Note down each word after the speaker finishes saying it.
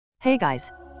Hey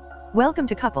guys! Welcome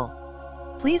to Couple.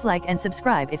 Please like and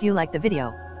subscribe if you like the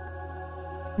video.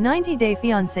 90 Day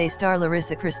Fiancé star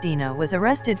Larissa Christina was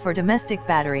arrested for domestic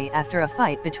battery after a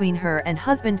fight between her and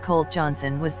husband Colt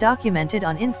Johnson was documented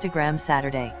on Instagram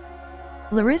Saturday.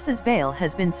 Larissa's bail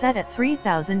has been set at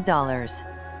 $3,000.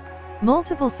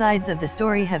 Multiple sides of the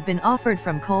story have been offered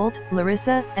from Colt,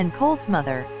 Larissa, and Colt's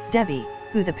mother, Debbie,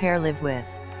 who the pair live with.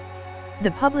 The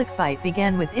public fight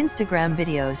began with Instagram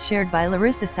videos shared by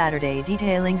Larissa Saturday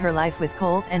detailing her life with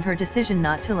Colt and her decision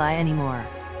not to lie anymore.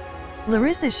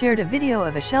 Larissa shared a video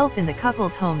of a shelf in the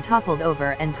couple's home toppled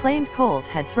over and claimed Colt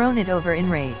had thrown it over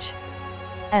in rage.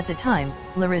 At the time,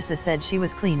 Larissa said she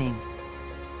was cleaning.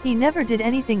 "He never did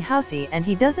anything housey and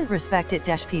he doesn't respect it.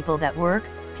 People that work,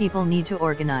 people need to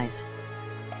organize.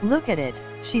 Look at it,"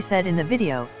 she said in the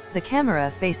video, the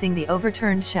camera facing the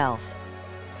overturned shelf.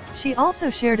 She also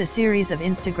shared a series of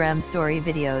Instagram story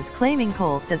videos claiming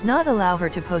Colt does not allow her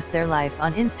to post their life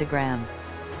on Instagram.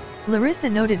 Larissa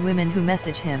noted women who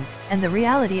message him, and the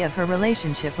reality of her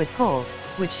relationship with Colt,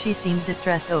 which she seemed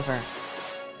distressed over.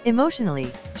 Emotionally,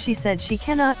 she said she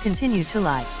cannot continue to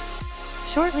lie.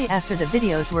 Shortly after the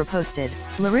videos were posted,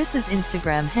 Larissa's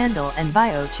Instagram handle and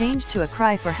bio changed to a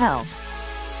cry for help.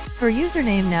 Her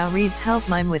username now reads "Help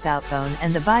Mime without phone"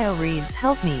 and the bio reads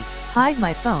 "Help me, hide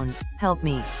my phone, help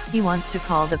me, he wants to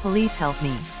call the police, help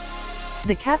me."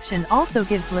 The caption also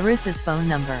gives Larissa's phone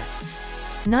number.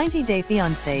 90 Day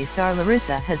Fiancé star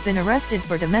Larissa has been arrested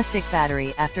for domestic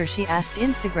battery after she asked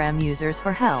Instagram users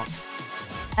for help.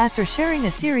 After sharing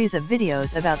a series of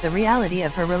videos about the reality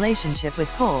of her relationship with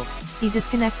Colt, he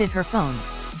disconnected her phone.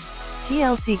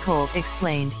 TLC Colt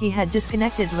explained he had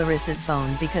disconnected Larissa's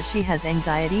phone because she has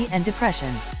anxiety and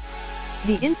depression.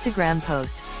 The Instagram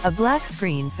post, a black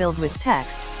screen filled with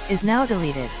text, is now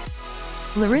deleted.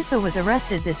 Larissa was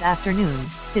arrested this afternoon,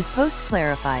 his post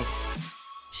clarified.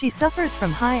 She suffers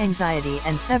from high anxiety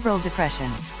and severe depression.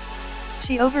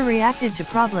 She overreacted to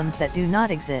problems that do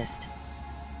not exist.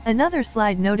 Another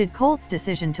slide noted Colt's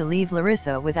decision to leave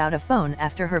Larissa without a phone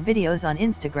after her videos on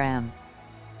Instagram.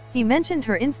 He mentioned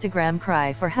her Instagram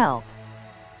cry for help.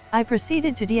 "I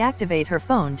proceeded to deactivate her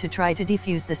phone to try to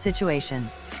defuse the situation.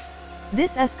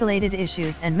 This escalated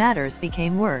issues and matters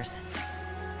became worse.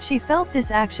 She felt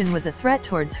this action was a threat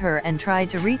towards her and tried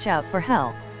to reach out for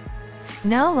help.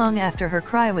 Now, long after her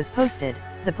cry was posted,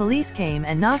 the police came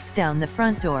and knocked down the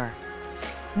front door.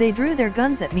 They drew their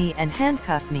guns at me and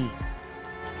handcuffed me.